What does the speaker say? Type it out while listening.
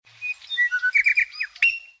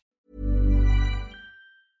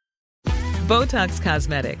Botox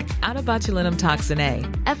Cosmetic, out of botulinum toxin A,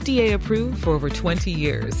 FDA approved for over 20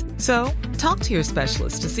 years. So, talk to your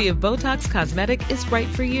specialist to see if Botox Cosmetic is right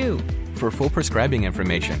for you. For full prescribing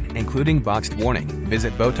information, including boxed warning,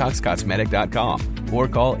 visit BotoxCosmetic.com or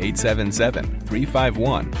call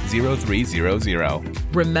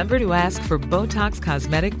 877-351-0300. Remember to ask for Botox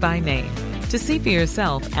Cosmetic by name. To see for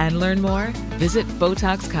yourself and learn more, visit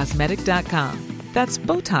BotoxCosmetic.com. That's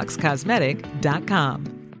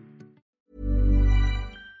BotoxCosmetic.com.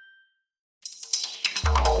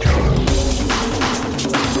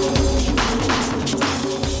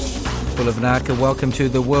 Bulavanaka, welcome to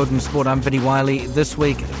the World in Sport. I'm Vinnie Wiley. This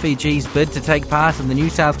week, Fiji's bid to take part in the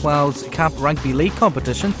New South Wales Cup Rugby League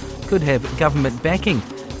competition could have government backing.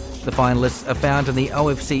 The finalists are found in the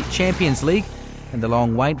OFC Champions League, and the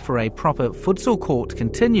long wait for a proper futsal court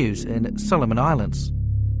continues in Solomon Islands.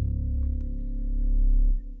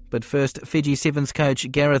 But first, Fiji Sevens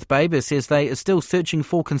coach Gareth Baber says they are still searching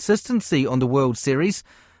for consistency on the World Series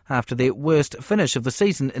after their worst finish of the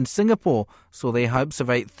season in Singapore saw their hopes of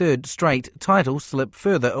a third straight title slip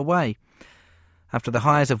further away. After the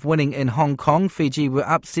highs of winning in Hong Kong, Fiji were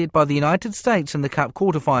upset by the United States in the Cup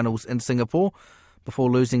quarterfinals in Singapore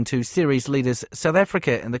before losing to series leaders South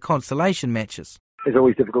Africa in the consolation matches. It's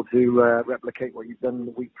always difficult to replicate what you've done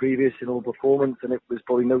the week previous in all performance, and it was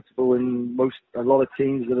probably notable in a lot of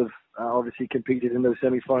teams that have obviously competed in those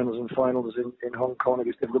semi-finals and finals in Hong Kong. It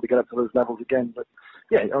was difficult to get up to those levels again, but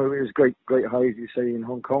yeah, it was great high, as you say, in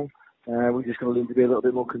Hong Kong. We're just going to need to be a little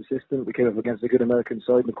bit more consistent. We came up against a good American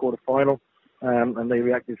side in the quarter-final, and they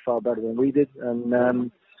reacted far better than we did. And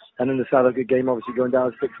in the South Africa game, obviously going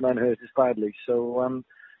down 6 men hurt us badly. So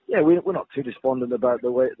yeah, we're not too despondent about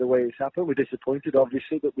the way it's happened. We're disappointed,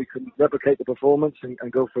 obviously, that we couldn't replicate the performance and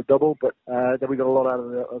go for a double, but then we got a lot out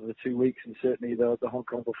of the 2 weeks, and certainly the Hong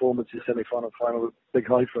Kong performance in semi-final and final was a big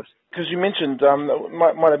high for us. Because you mentioned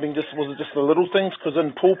might have been was it just the little things? Because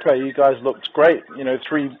in pool play, you guys looked great.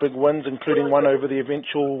 3 big wins, including one over the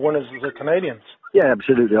eventual winners, the Canadians. Yeah,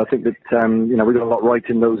 absolutely. I think that we got a lot right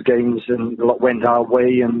in those games, and a lot went our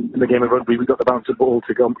way. And in the game of rugby, we got the bounce of ball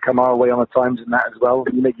to come our way on at times, and that as well.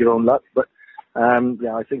 You make your own luck, but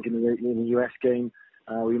yeah, I think in the US game,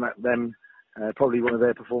 we met them. Probably one of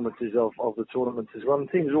their performances of the tournament as well.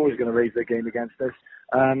 And teams are always going to raise their game against us,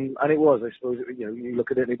 and it was, I suppose. You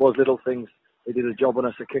look at it, and it was little things. They did a job on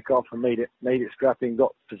us at kick-off and made it scrappy,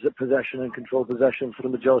 got possession and controlled possession for the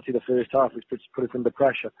majority of the first half, which put us under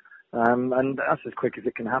pressure. And that's as quick as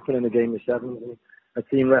it can happen in a game of sevens. And a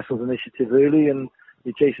team wrestles initiative early, and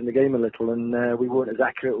you're chasing the game a little. And we weren't as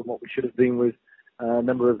accurate with what we should have been with a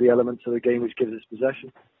number of the elements of the game which gives us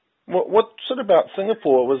possession. What sort of about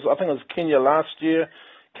Singapore? I think it was Kenya last year,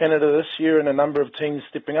 Canada this year, and a number of teams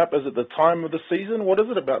stepping up. Is it the time of the season? What is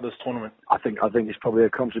it about this tournament? I think it's probably a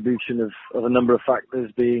contribution of a number of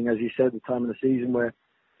factors, being, as you said, the time of the season where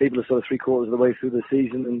people are sort of 3/4 of the way through the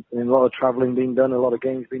season, and a lot of travelling being done, a lot of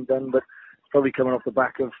games being done, but it's probably coming off the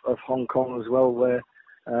back of Hong Kong as well, where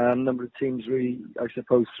a number of teams really, I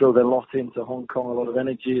suppose, throw their lot into Hong Kong, a lot of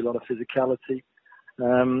energy, a lot of physicality.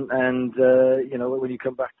 When you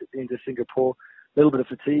come back into Singapore, a little bit of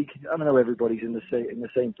fatigue. I don't know, everybody's in the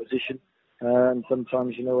same position, and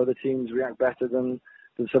sometimes other teams react better than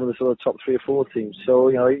some of the sort of top 3 or 4 teams. So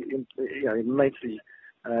immensely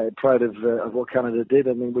proud of what Canada did.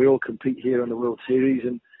 I mean, we all compete here in the World Series,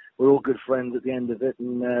 and we're all good friends at the end of it.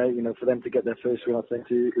 And for them to get their first win, I think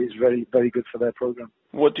is very, very good for their program.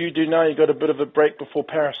 What do you do now? You got a bit of a break before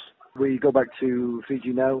Paris. We go back to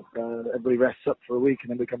Fiji now. Everybody rests up for a week, and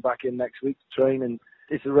then we come back in next week to train. And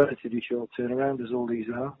it's a relatively short turnaround, as all these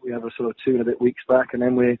are. We have a sort of 2 and a bit weeks back, and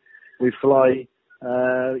then we fly,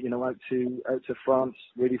 out to France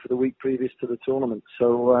really for the week previous to the tournament.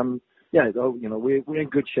 So we're in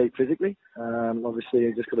good shape physically. Obviously,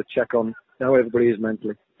 I just got to check on how everybody is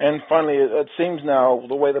mentally. And finally, it seems now,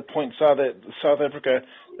 the way the points are, that South Africa,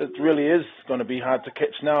 it really is going to be hard to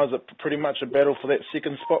catch now. Is it pretty much a battle for that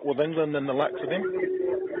second spot with England and the likes of them?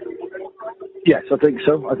 Yes, I think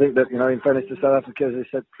so. I think that, in fairness to South Africa, as I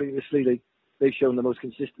said previously, they've shown the most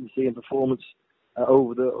consistency in performance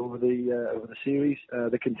over the series.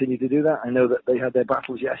 They continue to do that. I know that they had their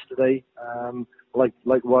battles yesterday,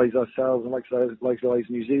 likewise ourselves, and likewise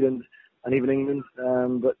New Zealand and even England.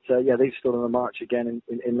 But they've still on the march again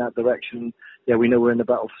in that direction. Yeah, we know we're in the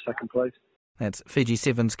battle for second place. That's Fiji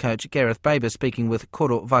Sevens coach Gareth Baber speaking with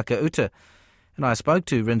Koro Vakauta. And I spoke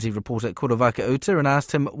to Rinzi reporter Koro Vakauta and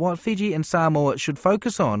asked him what Fiji and Samoa should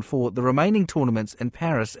focus on for the remaining tournaments in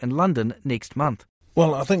Paris and London next month.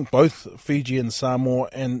 Well, I think both Fiji and Samoa,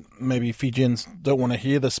 and maybe Fijians don't want to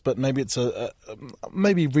hear this, but maybe it's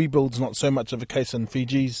maybe rebuild's not so much of a case in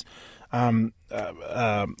Fiji's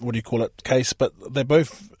case, but they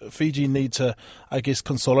both, Fiji need to, I guess,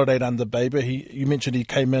 consolidate under Baber. You mentioned he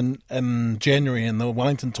came in January in the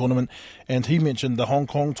Wellington tournament, and he mentioned the Hong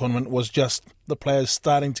Kong tournament was just the players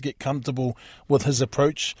starting to get comfortable with his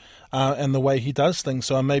approach and the way he does things.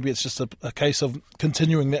 So maybe it's just a case of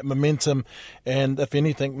continuing that momentum and, if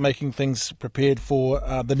anything, making things prepared for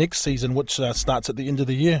the next season, which starts at the end of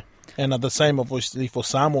the year. And the same, obviously, for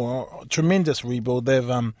Samoa. Tremendous rebuild. They've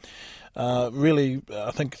really,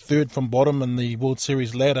 I think, third from bottom in the World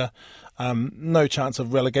Series ladder. No chance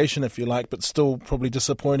of relegation, if you like, but still probably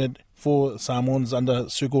disappointed for Samoans under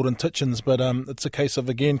Sir Gordon Titchens. But it's a case of,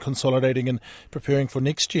 again, consolidating and preparing for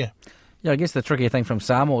next year. Yeah, I guess the tricky thing from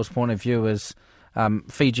Samoa's point of view is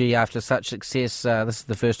Fiji, after such success, this is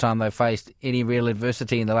the first time they've faced any real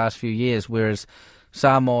adversity in the last few years, whereas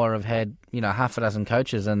Samoa have had, half a dozen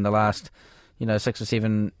coaches in the last, 6 or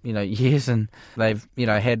 7, years, and they've,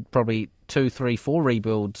 had probably 2, 3, 4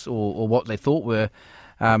 rebuilds or what they thought were,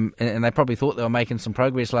 and they probably thought they were making some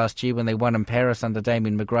progress last year when they won in Paris under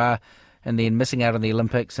Damien McGrath, and then missing out on the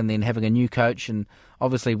Olympics, and then having a new coach, and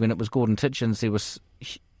obviously when it was Gordon Titchens, there was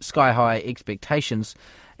sky-high expectations,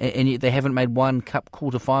 and yet they haven't made one cup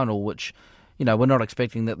quarter-final, which, we're not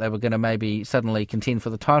expecting that they were going to maybe suddenly contend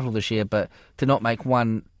for the title this year, but to not make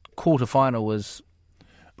one quarter-final was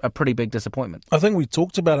a pretty big disappointment. I think we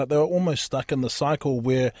talked about it. They were almost stuck in the cycle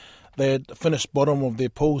where they had finished bottom of their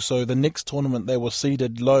pool, so the next tournament they were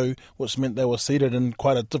seeded low, which meant they were seeded in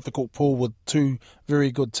quite a difficult pool with 2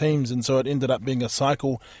 very good teams, and so it ended up being a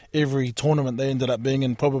cycle. Every tournament they ended up being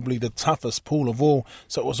in probably the toughest pool of all,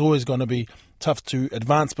 so it was always going to be tough to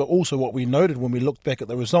advance. But also what we noted when we looked back at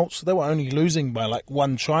the results, they were only losing by like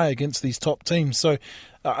 1 try against these top teams. So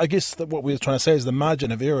I guess that what we're trying to say is the margin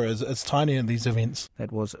of error is tiny in these events.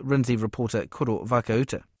 That was Rinzi reporter Kuro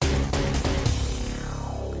Vakauta.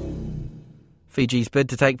 Fiji's bid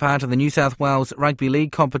to take part in the New South Wales Rugby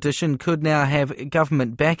League competition could now have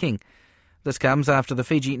government backing. This comes after the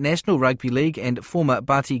Fiji National Rugby League and former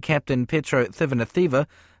Bati captain Petro Thivanathiva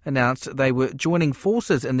announced they were joining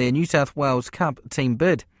forces in their New South Wales Cup team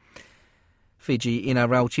bid. Fiji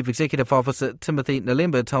NRL Chief Executive Officer Timothy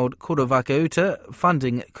Nalemba told Kuro Vakauta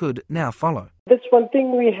funding could now follow. That's one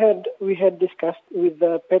thing we had discussed with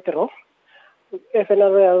Petro.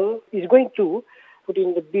 FNRL is going to put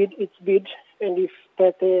in its bid, and if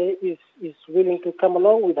Pete is willing to come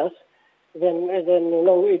along with us, then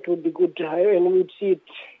it would be good, and we would see it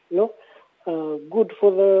good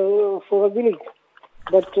for rugby league.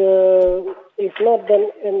 But if not,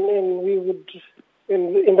 then and we would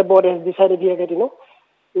in the board has decided here that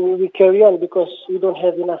we carry on because we don't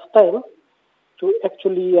have enough time to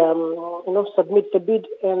actually submit the bid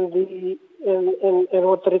and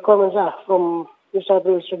what the requirements are from New South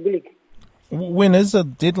Wales Rugby League. When is the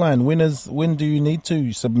deadline? When do you need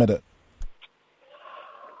to submit it?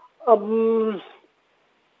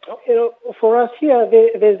 For us here,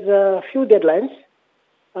 there's a few deadlines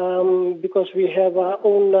because we have our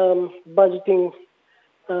own budgeting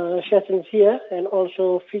sessions here and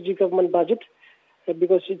also Fiji government budget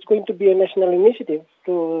because it's going to be a national initiative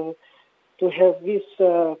to have this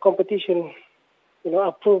competition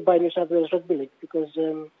approved by New South Wales Rugby League because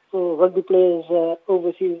rugby players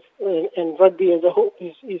overseas and rugby as a whole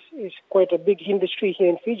is quite a big industry here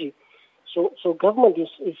in Fiji. So government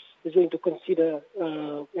is going to consider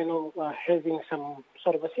having some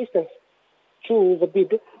sort of assistance through the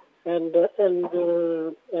bid, and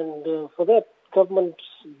for that government's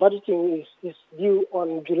budgeting is due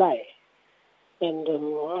on July, and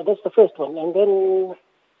that's the first one. And then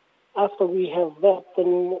after we have that,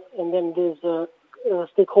 then there's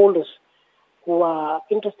stakeholders who are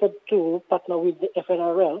interested to partner with the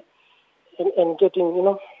FNRL and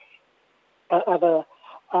getting other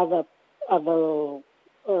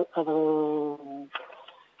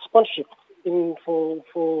sponsorship for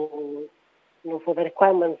the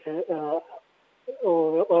requirements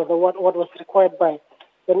or what was required by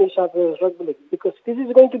the New South Wales Rugby League, because this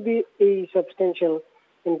is going to be a substantial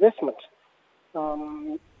investment.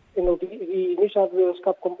 The New South Wales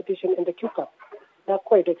Cup competition and the Q Cup, they are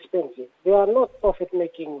quite expensive. They are not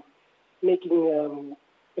profit-making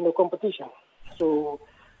competition. So,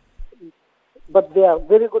 but they are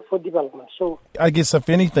very good for development. So, I guess if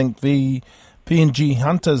anything, the PNG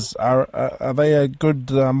Hunters are they a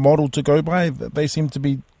good model to go by? They seem to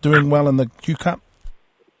be doing well in the Q Cup.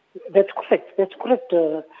 That's correct.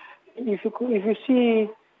 If you see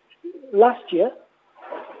last year's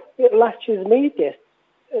May test,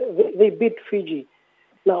 they beat Fiji.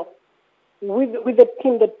 Now, with the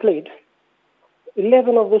team that played,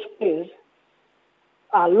 11 of those players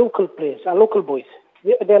are local boys.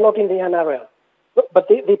 They're not in the NRL, but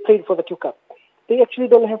they played for the Q Cup. They actually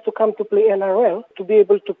don't have to come to play NRL to be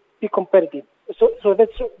able to be competitive. So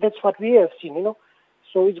that's what we have seen,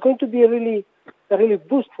 So it's going to be a really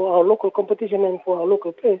boost for our local competition and for our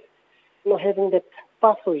local players, having that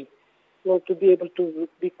pathway, to be able to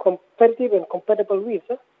be competitive and compatible with.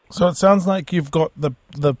 So it sounds like you've got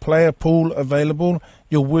the player pool available.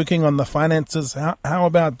 You're working on the finances. How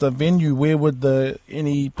about the venue? Where would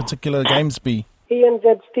any particular games be?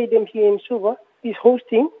 ANZ Stadium here in Suva is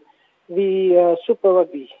hosting the Super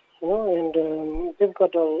Rugby, and they've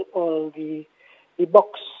got all the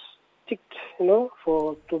box ticked,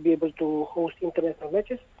 to be able to host international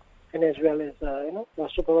matches and as well as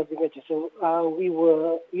Super Rugby matches. So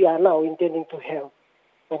we are now intending to have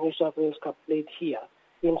a New South Wales Cup played here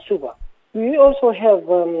in Suva. We also have,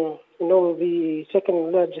 the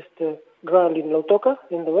second largest ground in Lautoka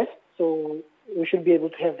in the west, so we should be able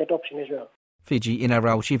to have that option as well. Fiji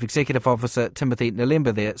NRL Chief Executive Officer Timothy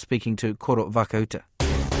Nalemba there speaking to Koro Vakauta.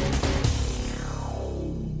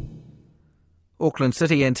 Auckland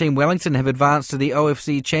City and Team Wellington have advanced to the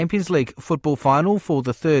OFC Champions League football final for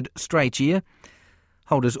the third straight year.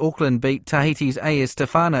 Holders Auckland beat Tahiti's AS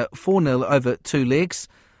Tefana 4-0 over 2 legs,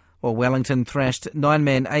 while Wellington thrashed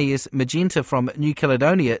 9-man AS Magenta from New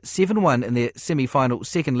Caledonia 7-1 in their semi-final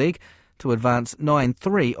second leg to advance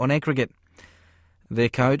 9-3 on aggregate. Their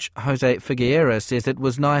coach, Jose Figueira, says it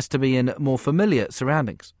was nice to be in more familiar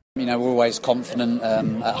surroundings. We're always confident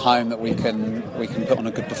at home that we can put on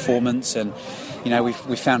a good performance, and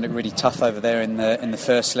we found it really tough over there in the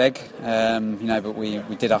first leg. But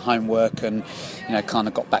we did our homework and kind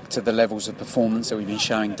of got back to the levels of performance that we've been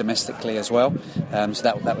showing domestically as well. So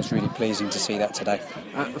that was really pleasing to see that today.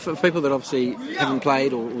 For people that obviously haven't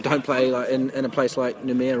played or don't play in a place like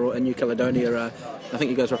Noumea or in New Caledonia, I think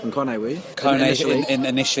you guys were up in Kone, were you? Kone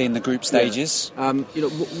initially in the group stages. Yeah.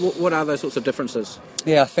 What are those sorts of differences?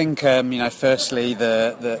 Yeah, I think firstly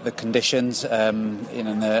the conditions,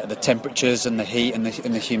 the temperatures and the heat and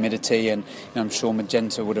the humidity, and I'm sure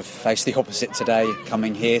Magenta would have faced the opposite today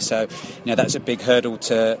coming here. So that's a big hurdle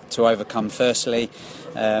to overcome. Firstly,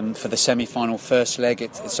 for the semi-final first leg,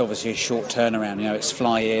 it's obviously a short turnaround. It's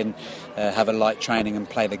fly in, have a light training and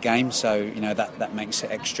play the game. So that makes it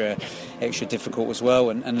extra difficult as well.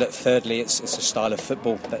 And look, thirdly, it's a style of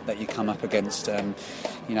football that you come up against.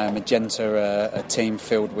 Magenta, a team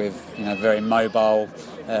filled with very mobile,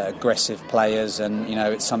 aggressive players, and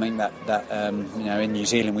it's something that in New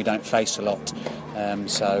Zealand we don't face a lot.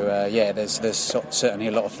 There's certainly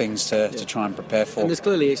a lot of things to try and prepare for. And there's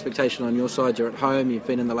clearly expectation on your side. You're at home. You've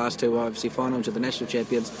been in the last 2 OFC finals of the national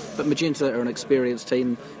champions. But Magenta are an experienced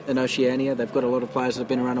team in Oceania. They've got a lot of players that have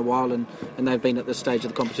been around a while, and they've been at this stage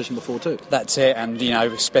of the competition before too. That's it. And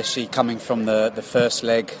especially coming from the first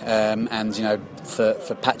leg,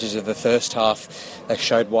 for patches of the first half, they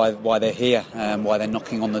showed why they're here, why they're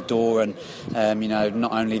knocking on the door, and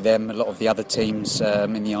not only them, a lot of the other teams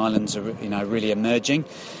in the islands are really emerging.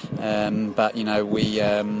 Of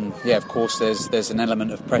course there's an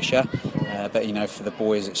element of pressure, but for the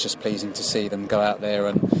boys it's just pleasing to see them go out there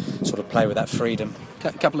and sort of play with that freedom.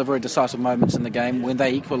 A couple of very decisive moments in the game when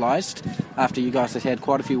they equalised after you guys had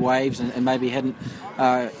quite a few waves and maybe hadn't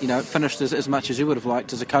finished as much as you would have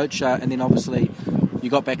liked as a coach, and then obviously you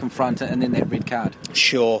got back in front, and then that red card.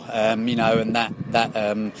 Sure, and that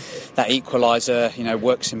equaliser,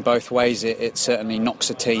 works in both ways. It certainly knocks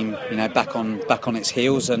a team, back on its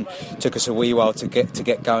heels, and took us a wee while to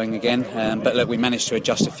get going again. But look, we managed to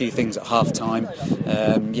adjust a few things at half time.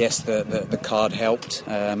 Yes, the card helped.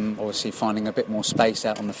 Obviously, finding a bit more space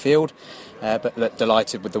out on the field. But look,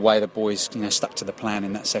 delighted with the way the boys stuck to the plan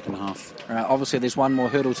in that second half. Obviously there's one more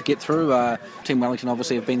hurdle to get through. Team Wellington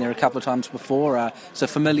obviously have been there a couple of times before. It's a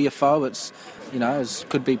familiar foe. It's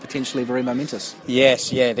could be potentially very momentous.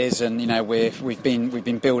 Yes, yeah, it is, and we've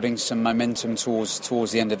been building some momentum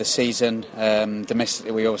towards the end of the season.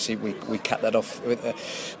 Domestically, we capped that off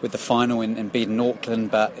with the final in beating Auckland,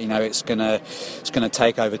 but it's gonna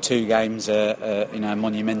take over 2 games, a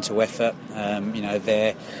monumental effort.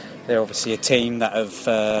 They're obviously a team that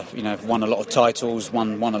have won a lot of titles,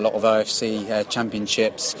 won a lot of OFC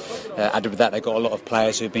championships. Added with that, they've got a lot of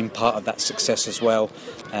players who've been part of that success as well.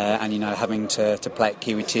 And having to play at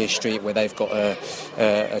Kiwi Tier Street, where they've got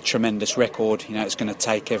a tremendous record, it's going to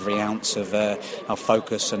take every ounce of our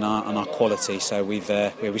focus and our quality. So we've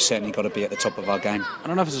certainly got to be at the top of our game. I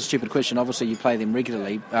don't know if it's a stupid question. Obviously, you play them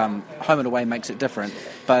regularly. Home and away makes it different.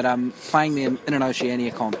 But playing them in an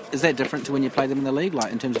Oceania comp, is that different to when you play them in the league,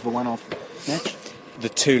 like in terms of a one-off match? The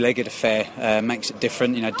 2-legged affair makes it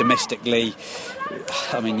different. Domestically,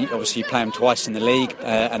 obviously you play them twice in the league,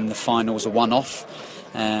 and the finals are one-off.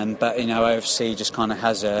 But OFC just kind of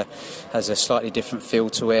has a slightly different feel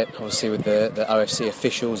to it. Obviously with the OFC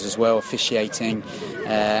officials as well officiating,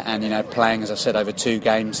 and playing, as I said, over 2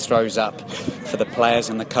 games throws up for the players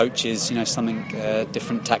and the coaches something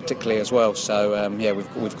different tactically as well. So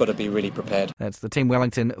we've got to be really prepared. That's the Team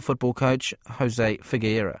Wellington football coach Jose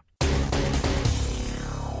Figueira.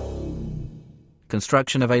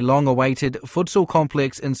 Construction of a long-awaited futsal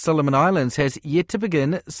complex in Solomon Islands has yet to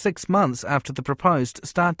begin 6 months after the proposed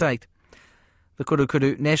start date. The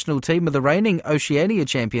Kurukuru national team are the reigning Oceania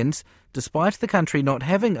champions, despite the country not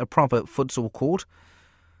having a proper futsal court.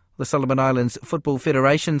 The Solomon Islands Football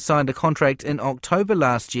Federation signed a contract in October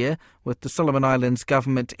last year with the Solomon Islands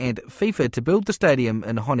government and FIFA to build the stadium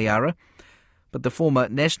in Honiara. But the former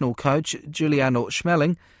national coach, Giuliano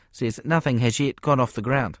Schmeling, says nothing has yet got off the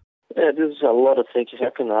ground. Yeah, there's a lot of things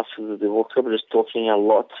happened after the World Cup. There's talking a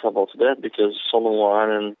lot about that because Solomon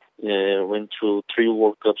Island went through 3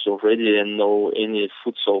 World Cups already and no any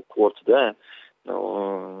futsal court there.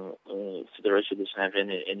 No, Federation doesn't have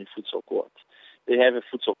any futsal court. They have a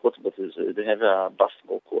futsal court, but they have a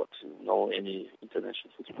basketball court. No any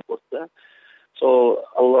international futsal court there. So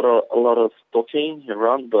a lot of talking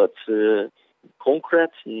around, but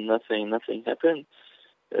concrete, nothing happened.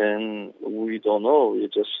 And we don't know. We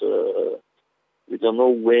don't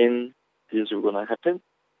know when this is going to happen.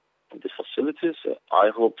 The facilities,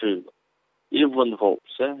 I hope, everyone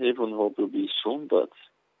hopes will be soon. But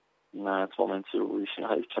at the moment,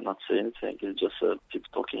 I cannot say anything. It's just keep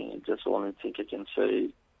talking. It's just the only thing I can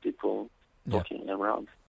say. People talking around.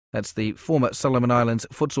 That's the former Solomon Islands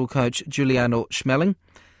futsal coach Giuliano Schmeling.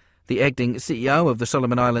 The acting CEO of the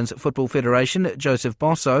Solomon Islands Football Federation, Joseph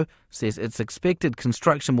Bosso, says it's expected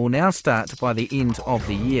construction will now start by the end of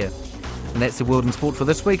the year. And that's the World in Sport for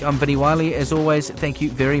this week. I'm Vinnie Wiley. As always, thank you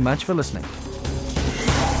very much for listening.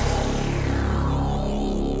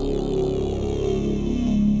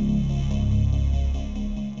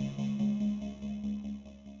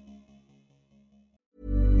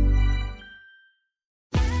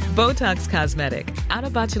 Botox Cosmetic, out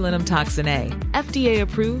of botulinum toxin A, FDA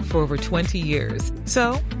approved for over 20 years.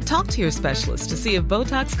 So, talk to your specialist to see if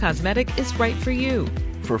Botox Cosmetic is right for you.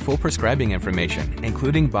 For full prescribing information,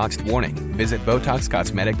 including boxed warning, visit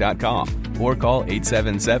BotoxCosmetic.com or call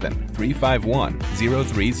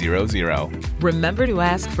 877-351-0300. Remember to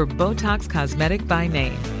ask for Botox Cosmetic by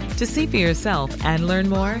name. To see for yourself and learn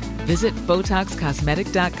more, visit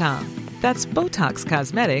BotoxCosmetic.com. That's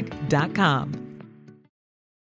BotoxCosmetic.com.